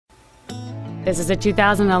This is a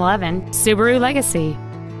 2011 Subaru Legacy.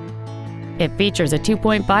 It features a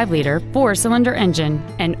 2.5-liter four-cylinder engine,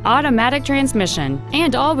 an automatic transmission,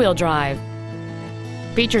 and all-wheel drive.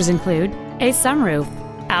 Features include a sunroof,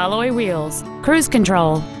 alloy wheels, cruise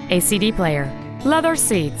control, a CD player, leather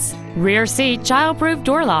seats, rear seat child-proof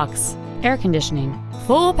door locks, air conditioning,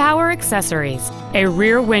 full power accessories, a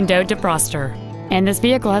rear window defroster, and this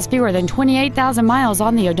vehicle has fewer than 28,000 miles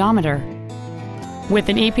on the odometer. With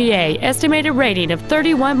an EPA estimated rating of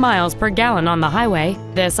 31 miles per gallon on the highway,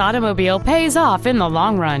 this automobile pays off in the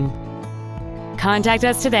long run. Contact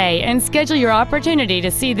us today and schedule your opportunity to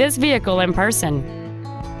see this vehicle in person.